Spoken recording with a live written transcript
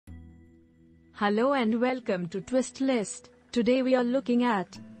Hello and welcome to Twist List. Today we are looking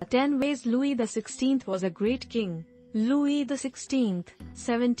at 10 ways Louis XVI was a great king. Louis XVI,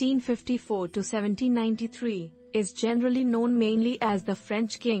 1754 to 1793, is generally known mainly as the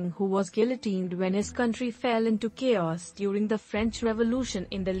French king who was guillotined when his country fell into chaos during the French Revolution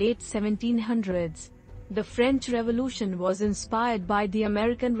in the late 1700s. The French Revolution was inspired by the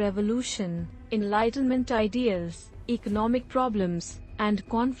American Revolution, Enlightenment ideals, economic problems, and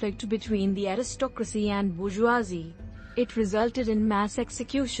conflict between the aristocracy and bourgeoisie. It resulted in mass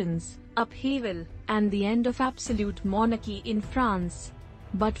executions, upheaval, and the end of absolute monarchy in France.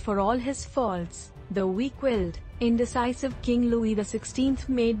 But for all his faults, the weak-willed, indecisive King Louis XVI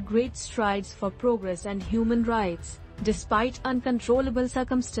made great strides for progress and human rights, despite uncontrollable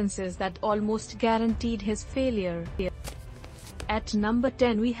circumstances that almost guaranteed his failure. At number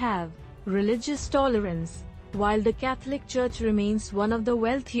 10 we have religious tolerance. While the Catholic Church remains one of the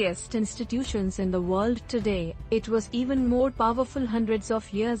wealthiest institutions in the world today, it was even more powerful hundreds of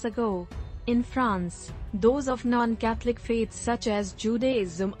years ago. In France, those of non-Catholic faiths such as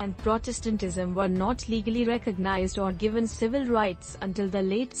Judaism and Protestantism were not legally recognized or given civil rights until the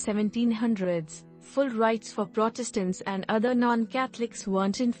late 1700s. Full rights for Protestants and other non-Catholics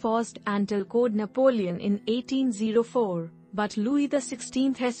weren't enforced until Code Napoleon in 1804. But Louis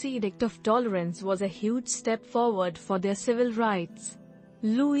XVI's Edict of Tolerance was a huge step forward for their civil rights.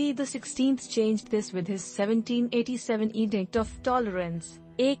 Louis XVI changed this with his 1787 Edict of Tolerance,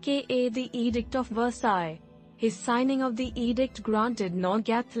 aka the Edict of Versailles. His signing of the edict granted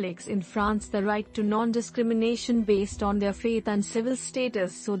non-Catholics in France the right to non-discrimination based on their faith and civil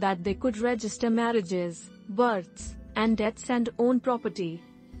status so that they could register marriages, births, and deaths and own property.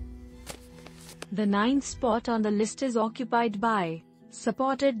 The ninth spot on the list is occupied by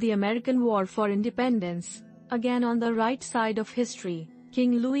supported the American War for Independence. Again on the right side of history,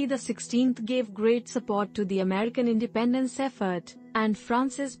 King Louis XVI gave great support to the American independence effort, and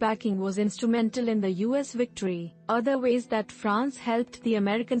France's backing was instrumental in the US victory. Other ways that France helped the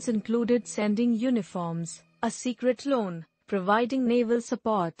Americans included sending uniforms, a secret loan, providing naval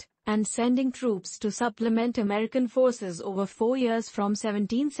support, and sending troops to supplement American forces over 4 years from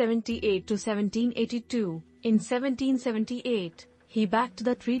 1778 to 1782. In 1778, he backed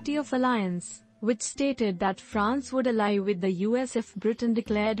the Treaty of Alliance, which stated that France would ally with the US if Britain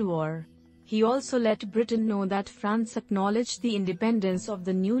declared war. He also let Britain know that France acknowledged the independence of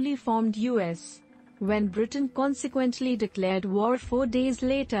the newly formed US. When Britain consequently declared war 4 days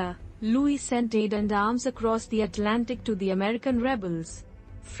later, Louis sent aid and arms across the Atlantic to the American rebels.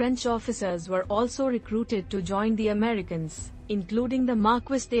 French officers were also recruited to join the Americans, including the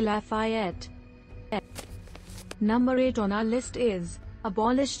Marquis de Lafayette. Number 8 on our list is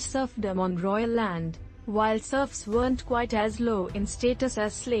abolished serfdom on royal land. While serfs weren't quite as low in status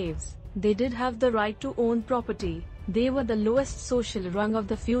as slaves, they did have the right to own property. They were the lowest social rung of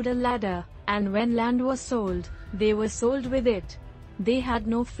the feudal ladder, and when land was sold, they were sold with it. They had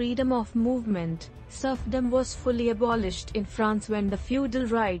no freedom of movement. Serfdom was fully abolished in France when the feudal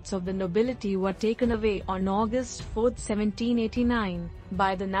rights of the nobility were taken away on August 4, 1789,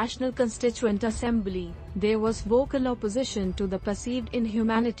 by the National Constituent Assembly. There was vocal opposition to the perceived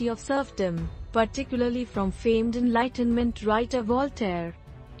inhumanity of serfdom, particularly from famed Enlightenment writer Voltaire.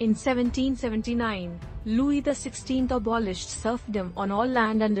 In 1779, Louis XVI abolished serfdom on all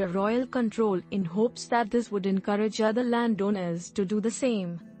land under royal control in hopes that this would encourage other landowners to do the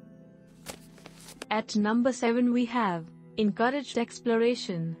same. At number 7 we have encouraged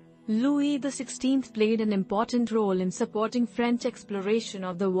exploration. Louis XVI played an important role in supporting French exploration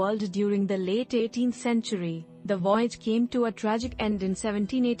of the world during the late 18th century. The voyage came to a tragic end in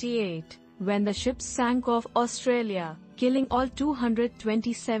 1788, when the ships sank off Australia, killing all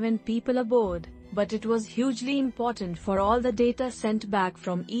 227 people aboard. But it was hugely important for all the data sent back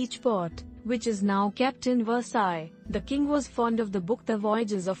from each port, which is now kept in Versailles. The king was fond of the book The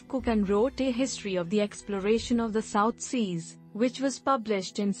Voyages of Cook and wrote a history of the exploration of the South Seas, which was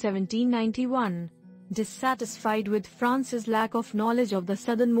published in 1791. Dissatisfied with France's lack of knowledge of the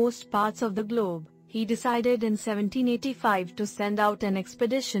southernmost parts of the globe, he decided in 1785 to send out an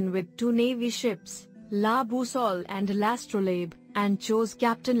expedition with 2 navy ships, La Boussole and L'Astrolabe, and chose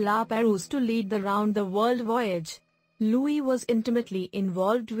Captain La Pérouse to lead the round-the-world voyage. Louis was intimately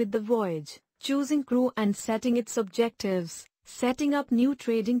involved with the voyage, choosing crew and setting its objectives, setting up new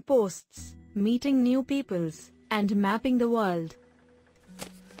trading posts, meeting new peoples, and mapping the world.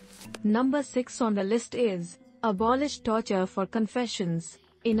 Number 6 on the list is abolish torture for confessions.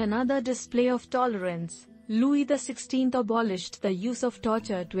 In another display of tolerance, Louis XVI abolished the use of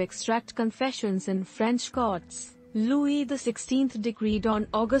torture to extract confessions in French courts. Louis XVI decreed on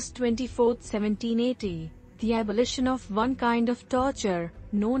August 24, 1780, the abolition of one kind of torture,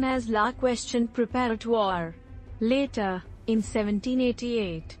 known as la question préparatoire. Later, in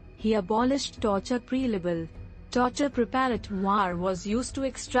 1788, he abolished torture préalable. Torture préparatoire was used to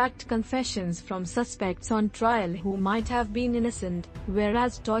extract confessions from suspects on trial who might have been innocent,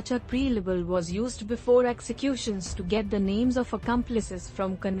 whereas torture préalable was used before executions to get the names of accomplices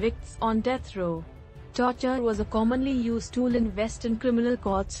from convicts on death row. Torture was a commonly used tool in Western criminal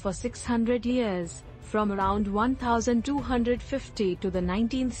courts for 600 years, from around 1250 to the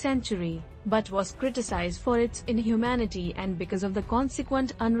 19th century, but was criticized for its inhumanity and because of the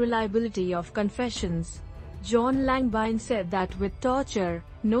consequent unreliability of confessions. John Langbein said that with torture,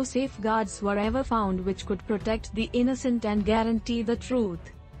 no safeguards were ever found which could protect the innocent and guarantee the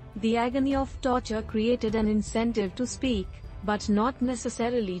truth. The agony of torture created an incentive to speak, but not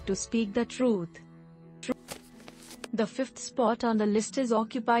necessarily to speak the truth. The fifth spot on the list is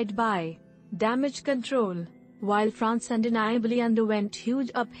occupied by damage control. While France undeniably underwent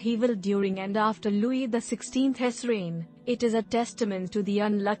huge upheaval during and after Louis XVI's reign, it is a testament to the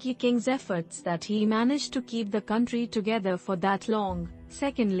unlucky king's efforts that he managed to keep the country together for that long.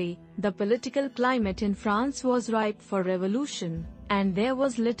 Secondly, the political climate in France was ripe for revolution, and there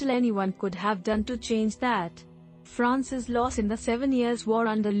was little anyone could have done to change that. France's loss in the 7 Years' War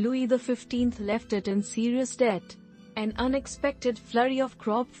under Louis XV left it in serious debt. An unexpected flurry of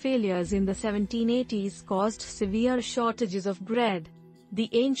crop failures in the 1780s caused severe shortages of bread. The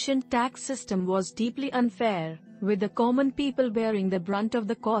ancient tax system was deeply unfair, with the common people bearing the brunt of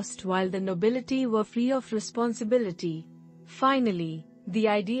the cost while the nobility were free of responsibility. Finally, the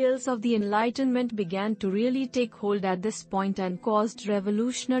ideals of the Enlightenment began to really take hold at this point and caused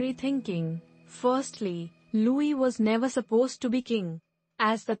revolutionary thinking. Firstly, Louis was never supposed to be king.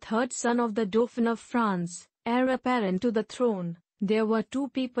 As the third son of the Dauphin of France, heir apparent to the throne, there were two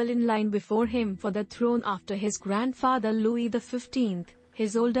people in line before him for the throne after his grandfather Louis XV,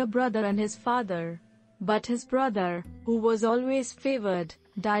 his older brother and his father. But his brother, who was always favored,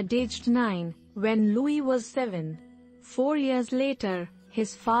 died aged 9, when Louis was 7. 4 years later,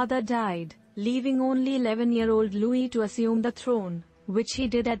 his father died, leaving only 11-year-old Louis to assume the throne, which he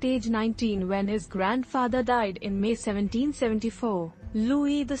did at age 19 when his grandfather died in May 1774.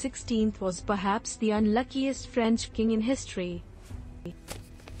 Louis XVI was perhaps the unluckiest French king in history.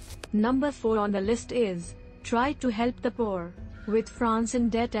 Number 4 on the list is, try to help the poor. With France in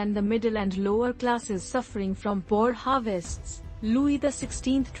debt and the middle and lower classes suffering from poor harvests, Louis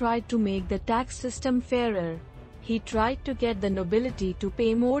XVI tried to make the tax system fairer. He tried to get the nobility to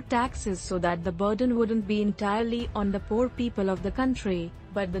pay more taxes so that the burden wouldn't be entirely on the poor people of the country,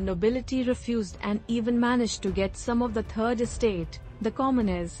 but the nobility refused and even managed to get some of the third estate, the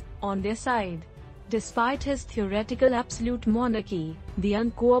commoners, on their side. Despite his theoretical absolute monarchy, the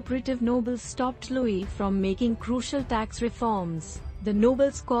uncooperative nobles stopped Louis from making crucial tax reforms. The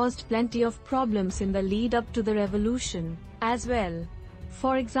nobles caused plenty of problems in the lead-up to the revolution, as well.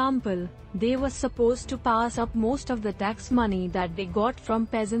 For example, they were supposed to pass up most of the tax money that they got from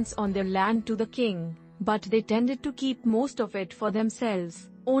peasants on their land to the king, but they tended to keep most of it for themselves.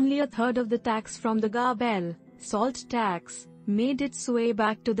 Only a third of the tax from the garbel, salt tax, made its way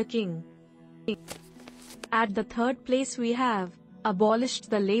back to the king. At the third place we have, abolished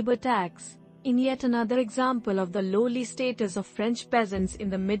the labor tax. In yet another example of the lowly status of French peasants in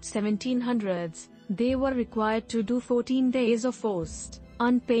the mid-1700s, they were required to do 14 days of forced,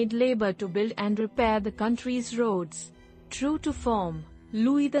 unpaid labor to build and repair the country's roads. True to form,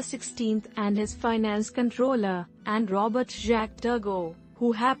 Louis XVI and his finance controller, and Robert Jacques Turgot,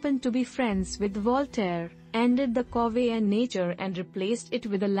 who happened to be friends with Voltaire, ended the corvée nature and replaced it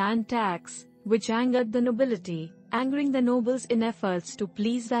with a land tax, which angered the nobility. Angering the nobles in efforts to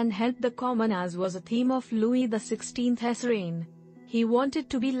please and help the commoners was a theme of Louis XVI's reign. He wanted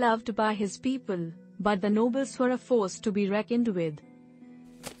to be loved by his people, but the nobles were a force to be reckoned with.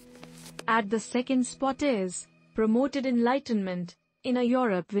 At the second spot is, promoted Enlightenment. In a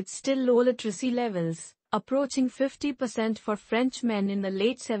Europe with still low literacy levels, approaching 50% for Frenchmen in the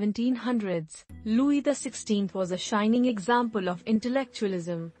late 1700s, Louis XVI was a shining example of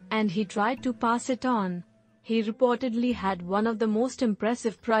intellectualism, and he tried to pass it on. He reportedly had one of the most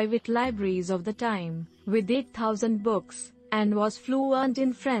impressive private libraries of the time, with 8,000 books, and was fluent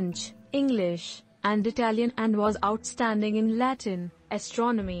in French, English, and Italian, and was outstanding in Latin,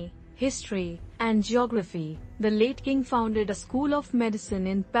 astronomy, history, and geography. The late king founded a school of medicine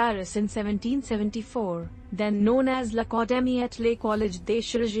in Paris in 1774, then known as l'Académie et le Collège de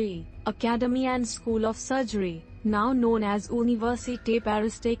Chirurgie, Academy and School of Surgery, now known as Université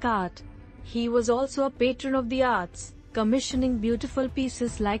Paris Descartes. He was also a patron of the arts, commissioning beautiful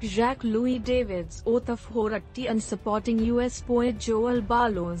pieces like Jacques-Louis David's Oath of Horace and supporting US poet Joel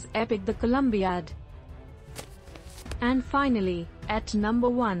Barlow's epic The Columbiad. And finally, at number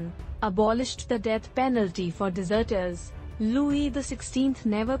 1, abolished the death penalty for deserters. Louis XVI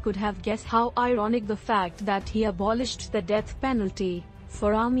never could have guessed how ironic the fact that he abolished the death penalty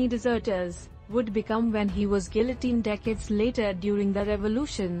for army deserters would become when he was guillotined decades later during the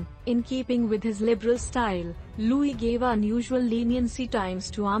Revolution. In keeping with his liberal style, Louis gave unusual leniency times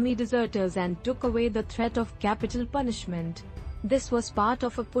to army deserters and took away the threat of capital punishment. This was part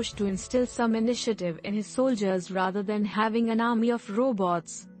of a push to instill some initiative in his soldiers rather than having an army of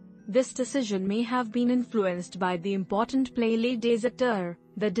robots. This decision may have been influenced by the important play Les Déserteurs,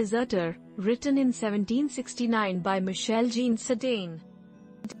 The Deserter, written in 1769 by Michel-Jean Sedain.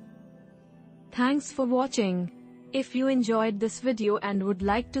 Thanks for watching. If you enjoyed this video and would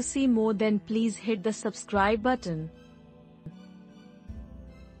like to see more, then please hit the subscribe button.